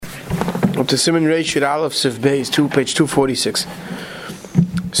Up to Siman Reishit Aleph Seif Beis 2, page 246.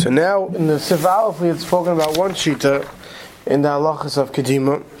 So now in the Seif Aleph we had spoken about one shita in the halachas of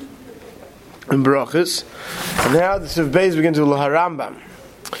Kedima and Brochos, and now the Seif Beis begins with Rambam.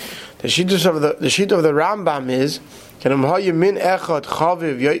 The shita of the Rambam is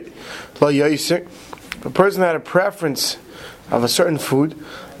if a person had a preference of a certain food,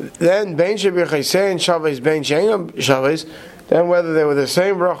 then then whether they were the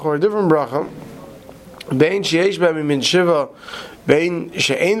same bracha or a different bracha,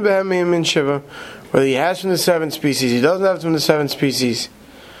 whether he has from the 7 species, he doesn't have from the 7 species,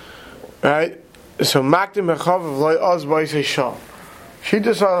 right? So maktim mechav loy oz b'isei shal. Shita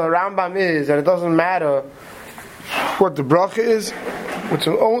of the Rambam is that it doesn't matter what the bracha is.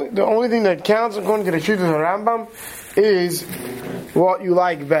 The only thing that counts according to the Shita of the Rambam is what you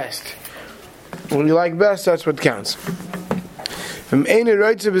like best. What you like best, that's what counts. And only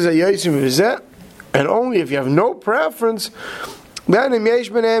if you have no preference, then if you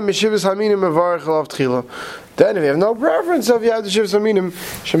have no preference, if you have the Shivas Haminim,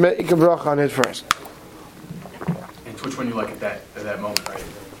 should make a bracha on it first. And which one you like at that moment, right?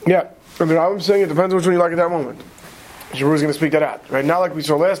 Yeah, I mean, I'm saying it depends on which one you like at that moment. Shabur is going to speak that out. Right now, like we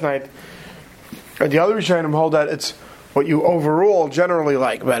saw last night, the other Rishonim hold that it's what you overall generally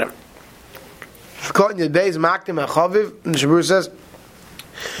like better. Caught in the days maktim achaviv, and Shabur says,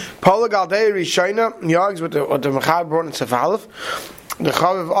 Paula Galdei Rishayna Yogs with the Mechab brought in Seif Aleph. The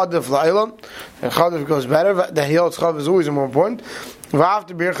Chaviv Adif La'ilam. The Chaviv goes better. The Hilchos Chaviv is always more important.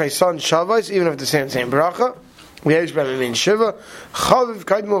 V'after Birchai Son Shavais, even if it's the same bracha. We have Shbem Min Shiva. Chaviv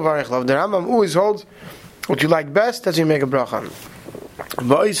Kaidmo Varech Lav. The Rambam always holds what you like best, that's what you make a bracha on.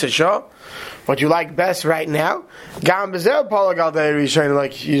 V'ois Hashah, what you like best right now. Gam Bezer Paula Galdei Rishayna,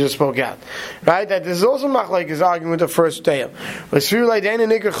 like you just spoke out. Right? That this is also Machlekes arguing with the first day. We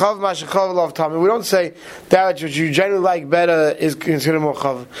don't say that what you generally like better is considered more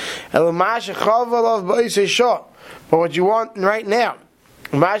chav. But what you want right now,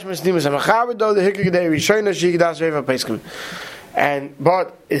 and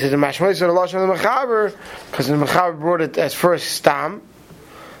but is it the mashmois or the lashon of the mechaber? Because the mechaber brought it as first stam,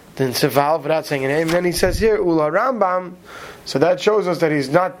 then seval without saying a name. Then he says here ula Rambam, so that shows us that he's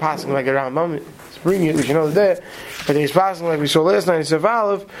not passing like a Rambam. He's bringing it, we should know the day, but he's passing like we saw last night in Seif,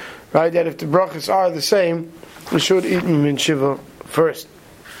 right? That if the brachas are the same, we should eat them in shiva first.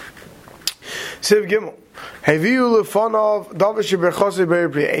 Seif Gimel. Haviu lefanov davish berchosei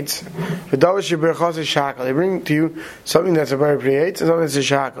beripriates, v'davish berchosei shakel. They bring to you something that's a beripriates and something that's a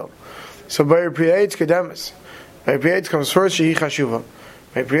shakel. So beripriates kedemis. Beripriates comes first. Shehi chashuva.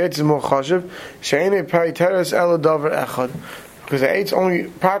 Beripriates is more chashuv. She'enei pariteres elo davar echad. Because the eights only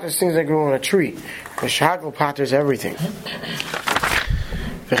patters things that grow on a tree. The shakel patters everything.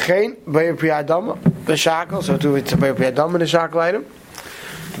 V'chein beripriadama the shakel. So too it's a beripriadama the shakel item.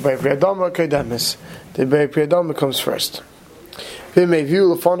 The beripriadama kedemis. The Bei Pri Adama comes first. If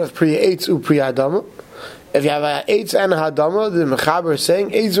you have Pri Eitz U Pri Adama, if you have a Eitz and a Hadama, the Mechaber is saying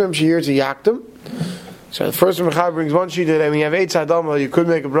Eitz V'em Shir to Yaktim. So the first Mechaber brings one sheet that when you have Eitz Hadama, you could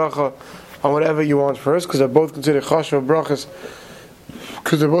make a bracha on whatever you want first, because they're both considered Chashav brachas,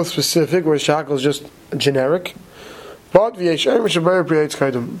 because they're both specific, whereas Shakel is just generic. But V'yeshem Shabber Pri Eitz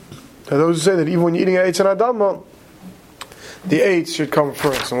Kaidam. Now those who say that even when you're eating Eitz and Hadama, the eights should come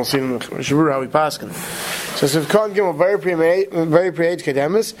first, and we'll see in Shabur how we pass them. So if can't give a very pre-eight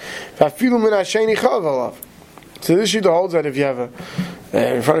kademis, vafilu min hasheni chav alav. So this shita holds that if you have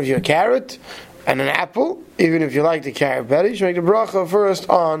in front of you a carrot and an apple, even if you like the carrot better, you should make the bracha first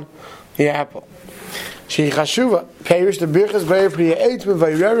on the apple. Shehi chashuva peirush the birchas very pre-eight with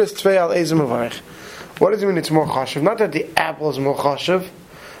vayreres tvei al ezem avarich. What does it mean? It's more chashuv. Not that the apple is more chashuv,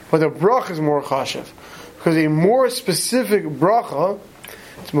 but the bracha is more chashuv. Because a more specific bracha,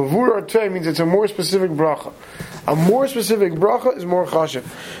 it's mavur or tei, means it's a more specific bracha. A more specific bracha is more chashiv.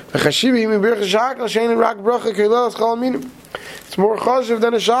 It's more chashiv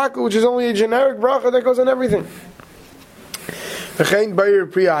than a shakel, which is only a generic bracha that goes on everything.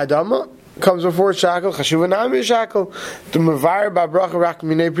 Comes before shakel, chashuv anami shakel. The mavar ba bracha rak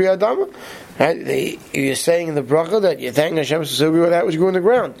minei pri adama. Right? You're saying in the bracha that you're thanking Hashem specifically with that which grew in the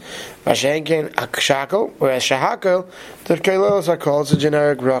ground. Mashen came a shakel, whereas shahakel, the keilos are called, it's a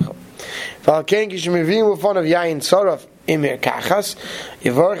generic bracha. Valken kishmivim ufon of yain soraf imir kachas,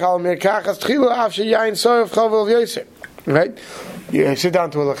 yivorch al mir kachas tchilu afshe yain soraf chavel yoser. Right? You sit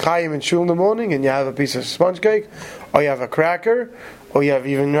down to a l'chaim in shul in the morning and you have a piece of sponge cake, or you have a cracker, or you have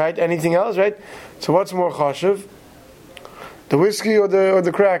even anything else, right? So what's more chashuv? The whiskey or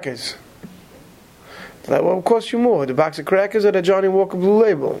the crackers? Like, what will cost you more? The box of crackers or the Johnny Walker Blue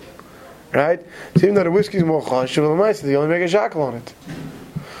Label? Right? So even though the whiskey is more chashuv, they only make a shackle on it.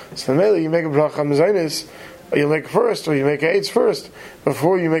 So mainly you make a bracha on mezainis, or you make it first, or you make eitz first,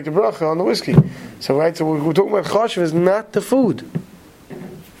 before you make the bracha on the whiskey. So right, so we're talking about chashuv is not the food.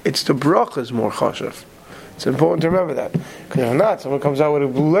 It's the bracha is more chashuv. It's important to remember that. Because if not, someone comes out with a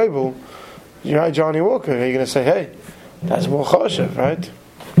blue label, you're right, Johnny Walker, you're going to say, hey, that's more chashuv, right?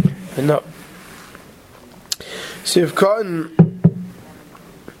 And no. So if cotton,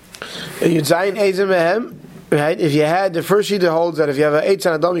 you'd zayin ezem mehem, right? If you had the first sheet that holds that if you have an eitz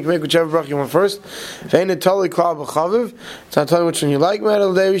and a dam, you can make whichever bracha you want first. If ain't a totally klal b'chaviv, it's not telling which one you like.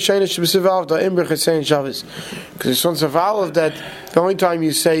 Metal day rishayna shebesivav da imber chesein shavis. Because it's on sevav that the only time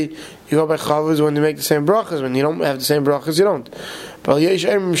you say you go by chaviv is when you make the same brachas. When you don't have the same brachas, you don't. But yesh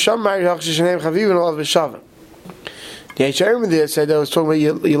emrim sham ma'ir hachshish neim chaviv and olav b'shavim. The yesh emrim there said that was talking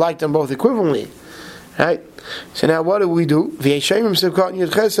about you like them both equivalently, right? So now what do we do? The yesh emrim sivkat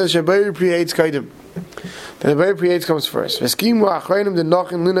yudches says shabayir pri eitz kaidim. Then the very pre-eitz comes first.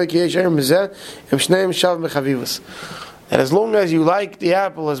 That as long as you like the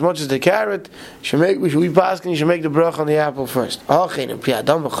apple as much as the carrot, we should be pasking, you should make the bracha on the apple first.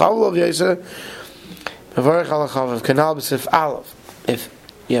 If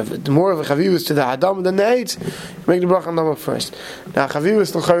you have more of a chavivus to the adam than the eitz, make the bracha on the apple first. Now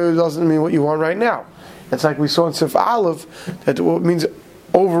chavivus doesn't mean what you want right now. It's like we saw in Sif Aleph, that means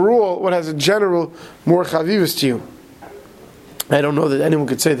overall, what has a general more chavivus to you. I don't know that anyone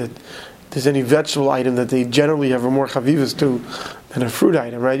could say that there's any vegetable item that they generally have a more chavivus to than a fruit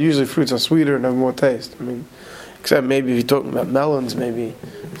item, right? Usually fruits are sweeter and have more taste. I mean, except maybe if you're talking about melons, maybe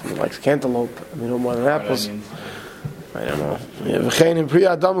someone likes cantaloupe. I mean, no more than apples. I don't know.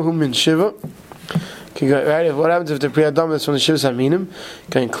 Right? What happens if the Pri Adam is from the Shivas Aminim?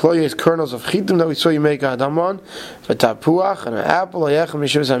 Can include kernels of chitim that we saw you make a Adam on, for tapuach and an apple, ayechem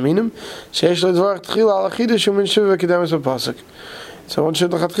Shivas Aminim. Sheish ledvarach tchila al achidush umin Shiva v'kedemus v'pasuk. So one should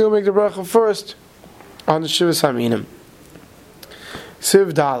lechatchila make the bracha first on the Shivas Aminim.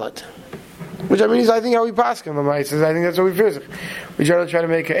 Siv Dalet, which I mean is I think how we pass him. I think that's what we feel. We try to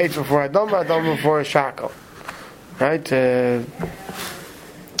make an eitz before Adam before a shackle, right?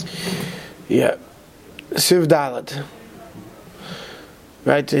 Yeah. Siv Dalet.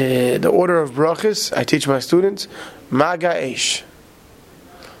 Right, the order of Brochos, I teach my students, Maga Eish.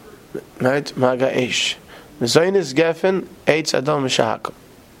 Right, Maga Eish. Zaynis Geffen, Eitz Adam Mishahakam.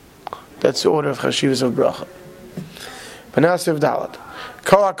 That's the order of Chashivas of Bracha. But now Siv Dalet.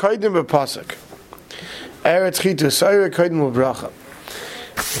 Kol HaKoidim B'Pasuk. Eretz Chitu, Sayre Koidim B'Bracha.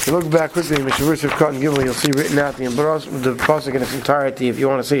 If you look back quickly in Mishnah Siv Katan Gimel, you'll see written out the Pasuk in its entirety if you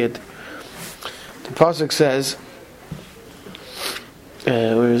want to see it. The pasuk says,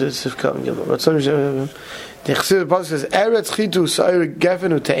 where is it? The pasuk says, "Eretz chitu sa'ir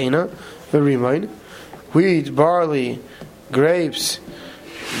gefen uteina v'rimain," wheat, barley, grapes,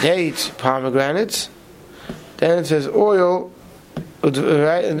 dates, pomegranates. Then it says oil,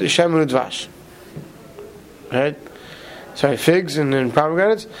 right, and shemen udvash. Right? Sorry, figs and then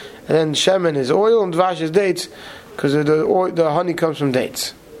pomegranates, and then shemen is oil and dvash is dates, because the honey comes from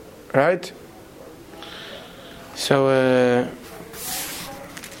dates. Right? So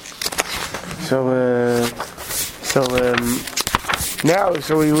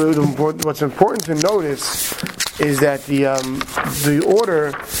what's important to notice is that the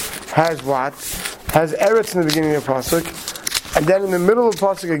order has eretz in the beginning of the pasuk, and then in the middle of the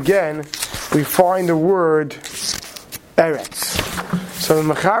pasuk again we find the word eretz. So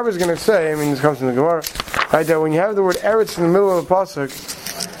the Mechaber is going to say, I mean this comes from the Gemara, right, that when you have the word eretz in the middle of the pasuk,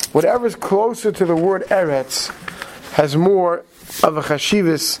 whatever is closer to the word eretz has more of a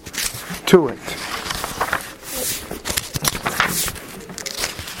chashivas to it.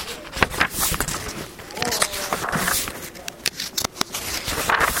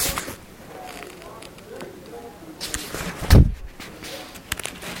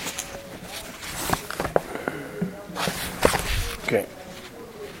 Okay.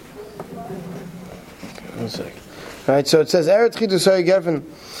 One second. All right, so it says Eretz Chitu Sari Geffen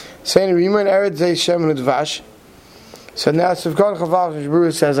saying Riman Eretz Zay Shem Udvash. So now Sivkon Chavav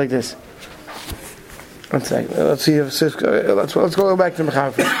Berura says like this. One second. Let's see if let's go back to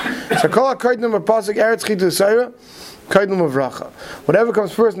Mechaber. So Kol HaKoidim B'Pasuk Eretz Chitu Sari Koidim Uvracha. Whatever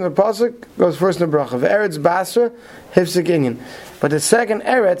comes first in the pasuk goes first in the bracha. The Eretz Basra Hifsik Inyan, but the second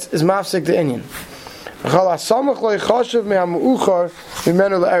Eretz is Mafsik the Inyan.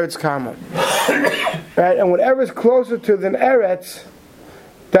 Right, and whatever is closer to the Eretz,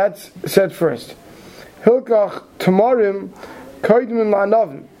 that's said first. Hilchos Tamarim Koidmin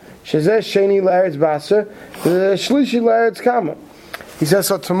La'anavim Shezeh Sheni La'eretz Basar Shlishi La'eretz Kama. He says,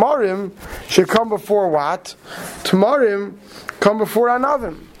 so Tamarim should come before what? Tamarim come before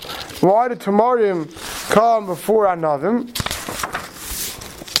Anavim. Why did Tamarim come before Anavim?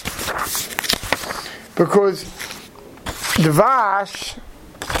 Because the Vash,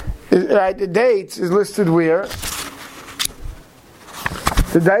 the dates is listed where?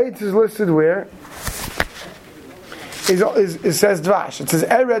 The dates is listed where? It says Dvash. It says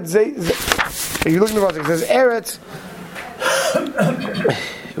Eretz. If you look in the book, it says Eretz.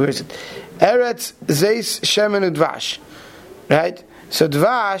 Where is it? Eretz Zeis Shemen Udvash. Right? So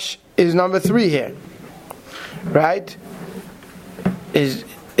Dvash is number 3 here. Right? Is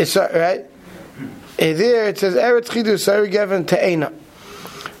right? There it says Eretz Chidu Sari Gevin Te'ena.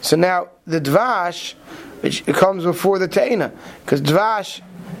 So now the Dvash, which comes before the Te'ena, because Dvash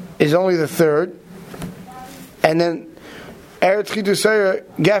is only the 3rd, and then Eretz Chidu Sari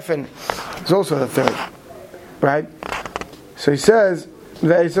Gevin is also the 3rd. Right? So he says,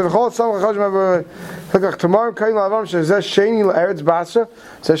 it's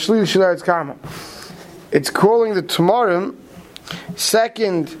calling the Tamarim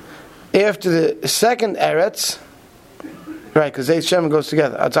second after the second Eretz, right? Because Zeis Shemen goes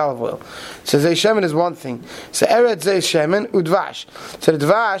together. That's olive oil. So Zeis Shemen is one thing. So Eretz Zeis Shemen Udvash. So the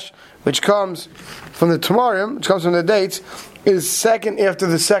Dvash, which comes from the Tamarim, which comes from the dates, is second after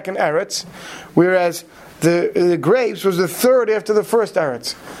the second Eretz, whereas the grapes was the 3rd after the first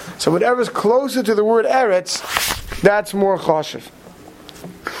Eretz. So whatever's closer to the word Eretz, that's more chashiv.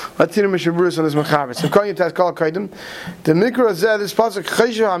 Let's see the Mishnah Berura on this Mechaber. So Kohen Yitaz Kol Kaidim. The Mikra Zeh, this pasuk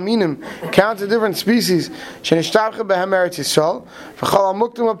Cheshu Aminim, counts the different species. Shenishtabcha behem Eretz Yisrael. V'chal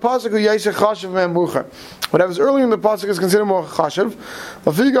Amuktim HaPasuk Hu Yisach Chashiv Mehem Bucher. Whatever's earlier in the pasuk is considered more chashiv.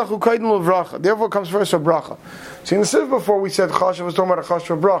 L'figach Hu Kaidim L'Vracha. Therefore it comes first for bracha. See in the Siv before we said chashiv was talking about a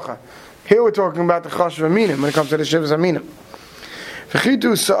chashiv bracha. Here we're talking about the chashiv aminim when it comes to the shivas aminim.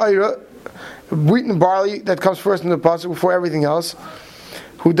 V'chitu Sa'ira, wheat and barley that comes first in the pasuk before everything else.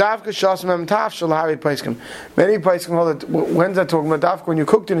 Who davka shas mem tafshel hari paiskim. Many paiskim hold that when's that talking about davka when you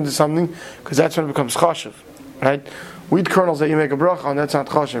cooked it into something, because that's when it becomes chashiv, right? Wheat kernels that you make a bracha on, that's not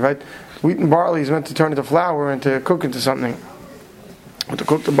chashiv, right? Wheat and barley is meant to turn into flour and to cook into something, or to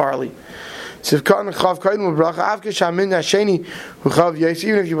cook the barley. Sivkan chav kaidin bracha avke shamin hasheni hu chav yes,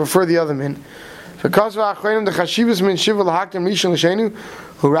 even if you prefer the other min. Because v'achreinim the chashivas min shiva lahaktem rishon l'shenu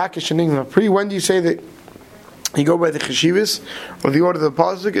hu rakish shenigma. Pre, when do you say that you go by the cheshivas, or the order of the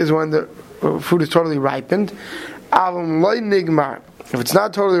pasuk is when the fruit is totally ripened. Avam loy nigmar. If it's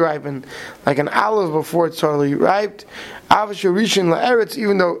not totally ripened, like an olive before it's totally ripe, avash rishon la'eretz,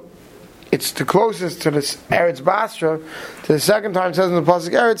 even though it's the closest to the eretz basra, to the second time it says in the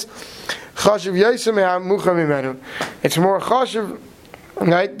pasuk eretz, chashiv yosem mucha mimenu. It's more chashiv,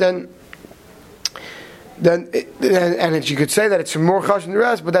 right? Then you could say that it's more chashiv than the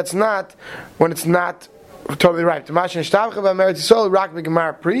rest, but that's not when it's not totally ripe. When do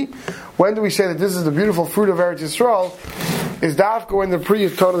we say that this is the beautiful fruit of Eretz Yisrael? Is dafka when the pri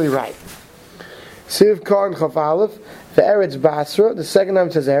is totally ripe. Siv Karn Chaf Aleph, the Eretz Basra, the second time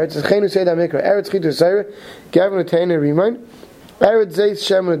it says Eretz, is Chenu Seida Mikra, Eretz Chitu Seira, Gavin Utein Rimain, Eretz Zeis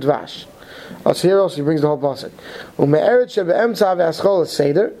Shemen Dvash. Also here also he brings the whole pasuk. Eretz Shebe Emtzav Aschol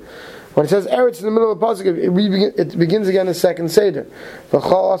Seder. When it says Eretz in the middle of the pasuk, it begins again the second seder.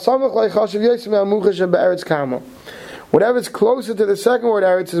 Whatever's closer to the second word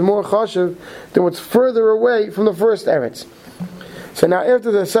Eretz is more chashiv than what's further away from the first Eretz. So now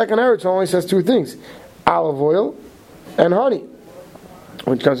after the second Eretz, it only says 2 things: olive oil and honey,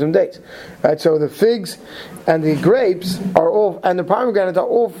 which comes from dates. Right? So the figs and the grapes are all, and the pomegranates are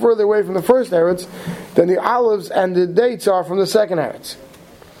all further away from the first Eretz than the olives and the dates are from the second Eretz.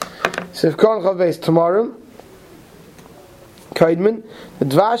 Sivkon Chaves Tamarim Kaidman the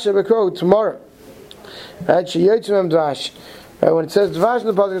Dvash Ebekro Tamarim. Right? Sheyetzim Dvash. Right? When it says Dvash in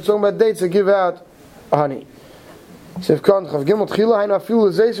the pasuk, it's talking about dates that give out honey. Sivkon Chav Gimel Tchila Hainu Afilu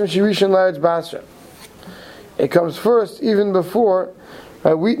Zeisim Shirishin Laretz Basra. It comes first, even before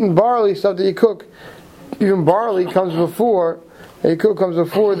wheat and barley stuff that you cook. Even barley comes before that you cook comes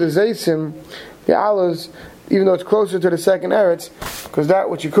before the Zeisim, the olives. Even though it's closer to the second Eretz, because that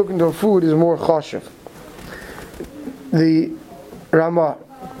what you cook into a food is more chashiv. The Ramah.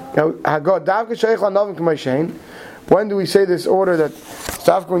 When do we say this order that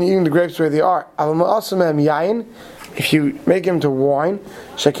stafka when you're eating the grapes where they are? If you make them to wine,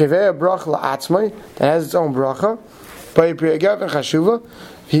 that has its own bracha.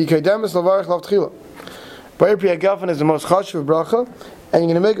 Is the most chashiv bracha, and you're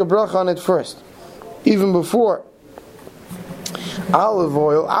going to make a bracha on it first. Even before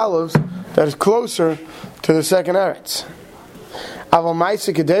olives that is closer to the second Eretz. Aval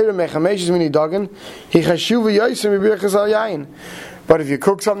ma'aseh kedera mechameshes mini dagan he chashuv yoysim b'birchas al yain. But if you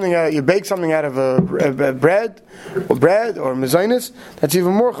cook something, you bake something out of a bread or mezainis, that's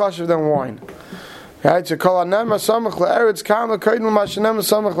even more chashuv than wine. Right? So kol anem asamach la'eretz kama koydem mashanem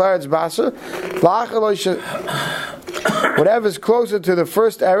asamach la'eretz basa whatever is closer to the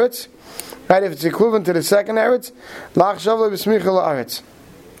first eretz, right? If it's equivalent to the second eretz, lach shavle b'smicha la'eretz.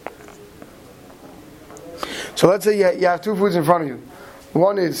 So let's say you have two foods in front of you.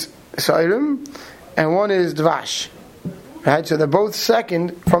 One is Sairim and one is Dvash. Right? So they're both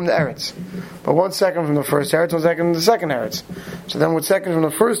second from the Eretz. But 1 second from the first Eretz, 1 second from the second Eretz. So then with second from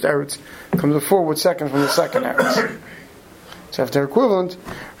the first Eretz comes before with second from the second Eretz. So if they're equivalent,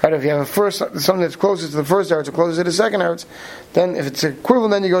 right, if you have something that's closest to the first Eretz or closest to the second Eretz, then if it's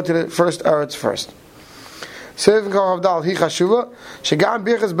equivalent, then you go to the first Eretz first. Seif hi chashuva shegam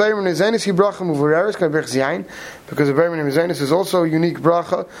birchas beirim nezenis hi bracha muvareres kan birchas yain, because the beirim nezenis is also a unique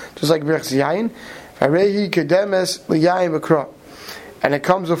bracha, just like birchas yain. Harehi kedemes liyain b'kra, and it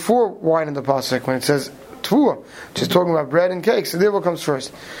comes before wine in the pasuk when it says tvua, which is talking about bread and cakes. So the what comes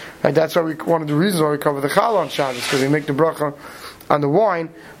first, right? That's why one of the reasons why we cover the challah on Shabbos, because we make the bracha on the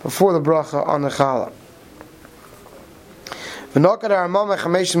wine before the bracha on the challah. It's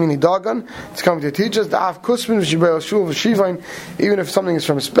coming to teach us the af kusmin v'shibel shul v'shivain, even if something is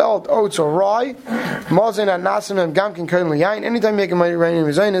from spelt oats or rye. Mazen and nasim and gamkin kain liyain. Anytime you make a ma'irayin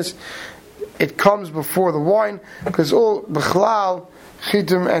mezainis, it comes before the wine, because all b'chlal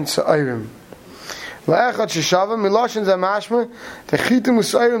chitim and sa'irim. La'echad sheshava miloshin zamashma the chitim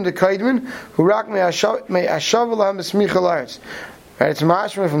u'sa'irim the kaidmin who rak me'ashav lahem b'smicha la'aretz. Right, it's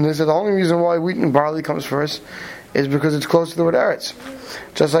mashma from this that the only reason why wheat and barley comes first is because it's close to the word eretz.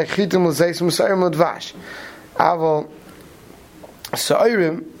 Just like chitim l'zeisim sa'irim l'dvash. Aval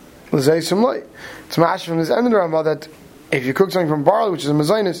sa'irim l'zeisim loy. It's mashma from this end of the Ramah that if you cook something from barley, which is a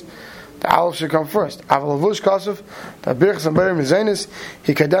mezainis, the aleph should come first. Aval avush kasuf, the birchas and beirim mezainis,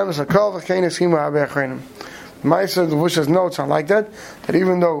 he kademes hakol v'chenes hima habe achrenim. The Ma'aser the Vush says no, it's not like that. That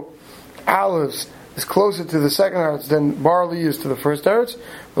even though olives is closer to the second eretz than barley is to the first eretz,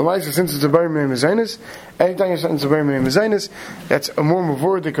 the Ma'aser, since it's a beirim mezainis, anytime you say it's a beirim mezainis, that's a more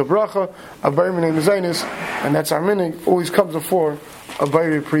mavurdik bracha, a beirim mezainis, and that's our minig, always comes before a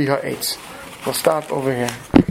beirim pri ha'etz. We'll stop over here.